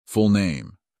Full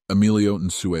name: Emilio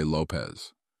Nsue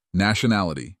López.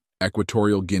 Nationality: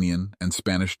 Equatorial Guinean and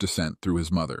Spanish descent through his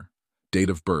mother. Date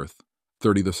of birth: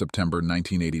 30th September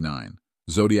 1989.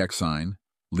 Zodiac sign: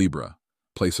 Libra.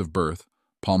 Place of birth: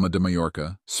 Palma de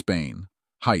Mallorca, Spain.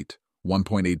 Height: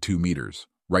 1.82 meters.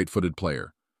 Right-footed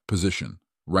player. Position: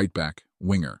 right back,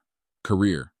 winger.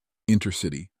 Career: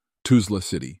 Intercity, Tuzla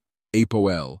City,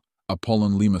 Apoel,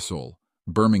 Apollon Limassol,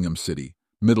 Birmingham City,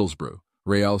 Middlesbrough,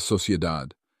 Real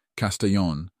Sociedad,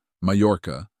 Castellón,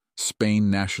 Mallorca, Spain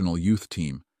national youth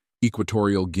team,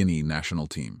 Equatorial Guinea national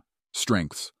team.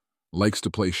 Strengths: likes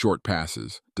to play short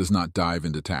passes, does not dive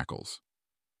into tackles.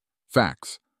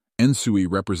 Facts: Nsue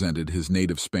represented his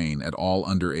native Spain at all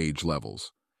underage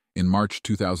levels. In March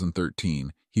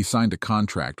 2013, he signed a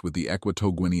contract with the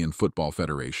Equatorial Guinean Football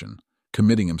Federation,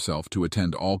 committing himself to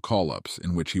attend all call-ups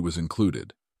in which he was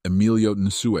included. Emilio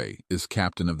Nsue is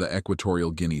captain of the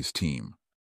Equatorial Guinea's team.